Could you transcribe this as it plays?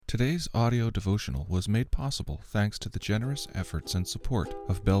Today's audio devotional was made possible thanks to the generous efforts and support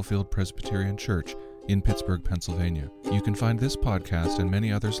of Bellefield Presbyterian Church in Pittsburgh, Pennsylvania. You can find this podcast and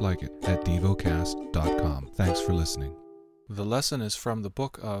many others like it at Devocast.com. Thanks for listening. The lesson is from the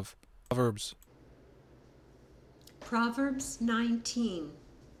book of Proverbs. Proverbs 19.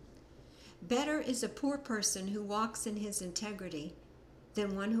 Better is a poor person who walks in his integrity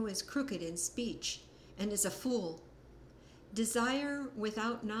than one who is crooked in speech and is a fool. Desire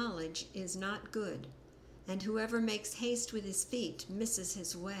without knowledge is not good, and whoever makes haste with his feet misses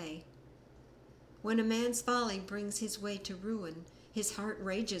his way. When a man's folly brings his way to ruin, his heart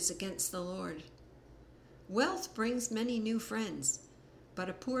rages against the Lord. Wealth brings many new friends, but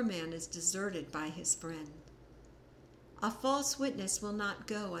a poor man is deserted by his friend. A false witness will not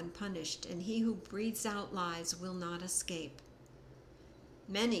go unpunished, and he who breathes out lies will not escape.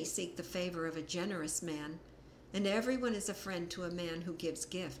 Many seek the favor of a generous man, and everyone is a friend to a man who gives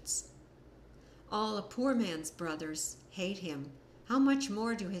gifts. All a poor man's brothers hate him. How much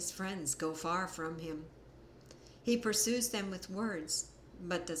more do his friends go far from him? He pursues them with words,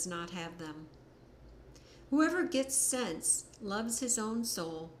 but does not have them. Whoever gets sense loves his own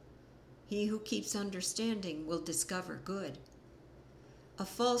soul. He who keeps understanding will discover good. A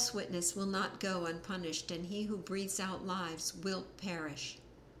false witness will not go unpunished, and he who breathes out lies will perish.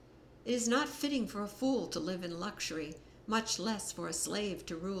 It is not fitting for a fool to live in luxury, much less for a slave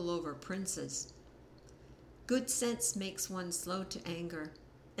to rule over princes. Good sense makes one slow to anger,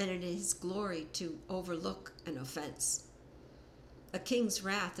 and it is glory to overlook an offense. A king's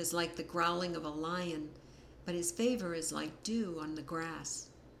wrath is like the growling of a lion, but his favor is like dew on the grass.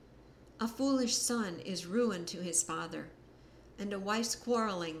 A foolish son is ruin to his father, and a wife's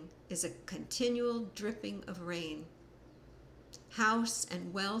quarreling is a continual dripping of rain. House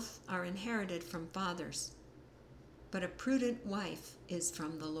and wealth are inherited from fathers, but a prudent wife is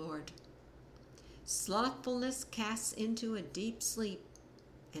from the Lord. Slothfulness casts into a deep sleep,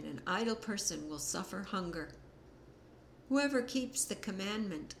 and an idle person will suffer hunger. Whoever keeps the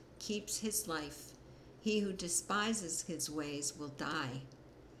commandment keeps his life. He who despises his ways will die.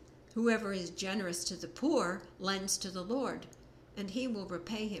 Whoever is generous to the poor lends to the Lord, and he will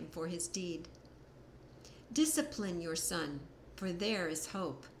repay him for his deed. Discipline your son, for there is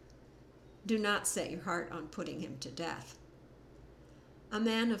hope. Do not set your heart on putting him to death. A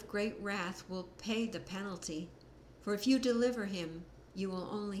man of great wrath will pay the penalty, for if you deliver him, you will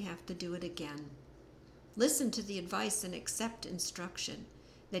only have to do it again. Listen to the advice and accept instruction,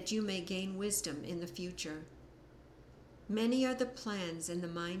 that you may gain wisdom in the future. Many are the plans in the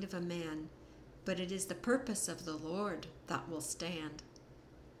mind of a man, but it is the purpose of the Lord that will stand.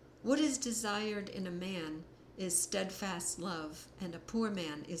 What is desired in a man is steadfast love, and a poor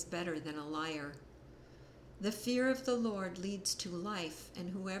man is better than a liar. The fear of the Lord leads to life, and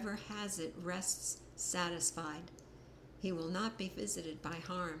whoever has it rests satisfied. He will not be visited by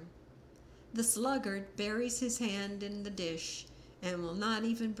harm. The sluggard buries his hand in the dish and will not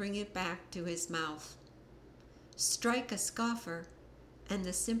even bring it back to his mouth. Strike a scoffer, and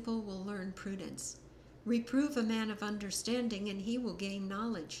the simple will learn prudence. Reprove a man of understanding, and he will gain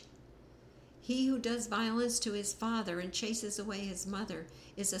knowledge. He who does violence to his father and chases away his mother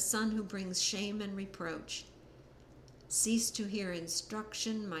is a son who brings shame and reproach. Cease to hear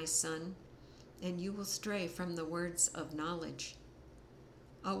instruction, my son, and you will stray from the words of knowledge.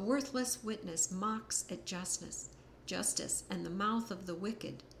 A worthless witness mocks at justice, and the mouth of the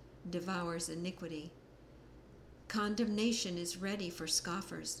wicked devours iniquity. Condemnation is ready for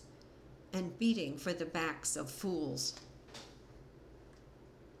scoffers, and beating for the backs of fools.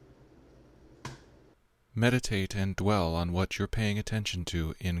 Meditate and dwell on what you're paying attention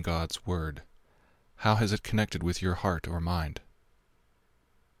to in God's Word. How has it connected with your heart or mind?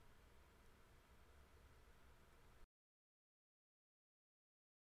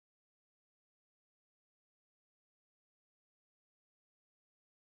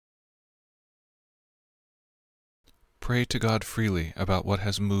 Pray to God freely about what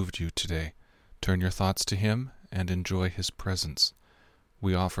has moved you today. Turn your thoughts to Him and enjoy His presence.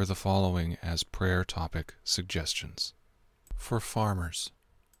 We offer the following as prayer topic suggestions. For farmers,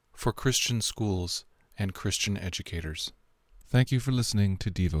 for Christian schools and Christian educators. Thank you for listening to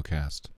Devocast.